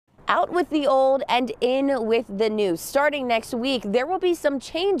Out with the old and in with the new. Starting next week, there will be some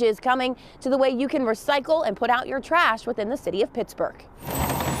changes coming to the way you can recycle and put out your trash within the city of Pittsburgh.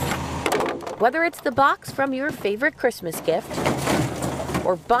 Whether it's the box from your favorite Christmas gift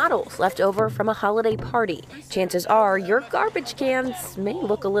or bottles left over from a holiday party, chances are your garbage cans may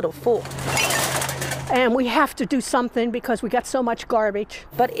look a little full. And we have to do something because we got so much garbage.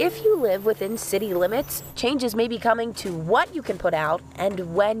 But if you live within city limits, changes may be coming to what you can put out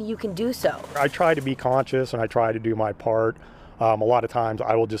and when you can do so. I try to be conscious and I try to do my part. A lot of times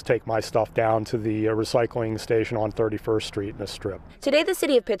I will just take my stuff down to the recycling station on 31st Street in a strip. Today, the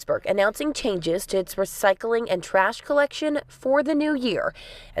city of Pittsburgh announcing changes to its recycling and trash collection for the new year,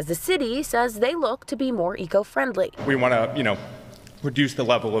 as the city says they look to be more eco-friendly. We want to, reduce the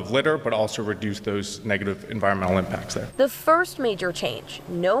level of litter, but also reduce those negative environmental impacts there. The first major change,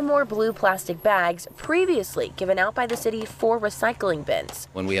 no more blue plastic bags previously given out by the city for recycling bins.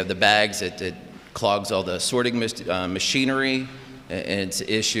 When we have the bags, it clogs all the sorting machinery, and it's an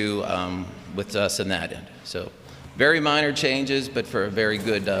issue with us in that end. So very minor changes, but for a very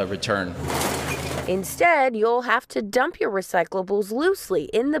good return. Instead, you'll have to dump your recyclables loosely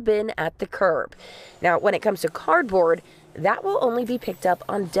in the bin at the curb. Now, when it comes to cardboard, that will only be picked up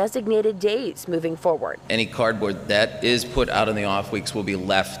on designated days moving forward. Any cardboard that is put out in the off weeks will be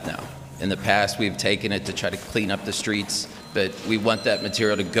left now. In the past, we've taken it to try to clean up the streets, but we want that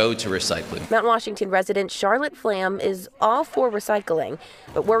material to go to recycling. Mount Washington resident Charlotte Flam is all for recycling,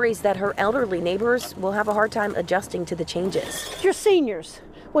 but worries that her elderly neighbors will have a hard time adjusting to the changes. You're seniors.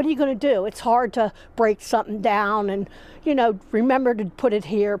 What are you going to do? It's hard to break something down and, remember to put it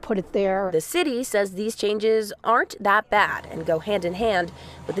here, put it there. The city says these changes aren't that bad and go hand in hand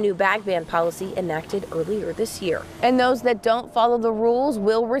with the new bag ban policy enacted earlier this year. And those that don't follow the rules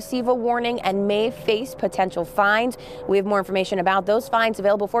will receive a warning and may face potential fines. We have more information about those fines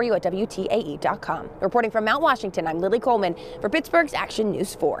available for you at WTAE.com. Reporting from Mount Washington, I'm Lily Coleman for Pittsburgh's Action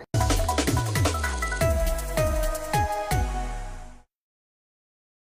News 4.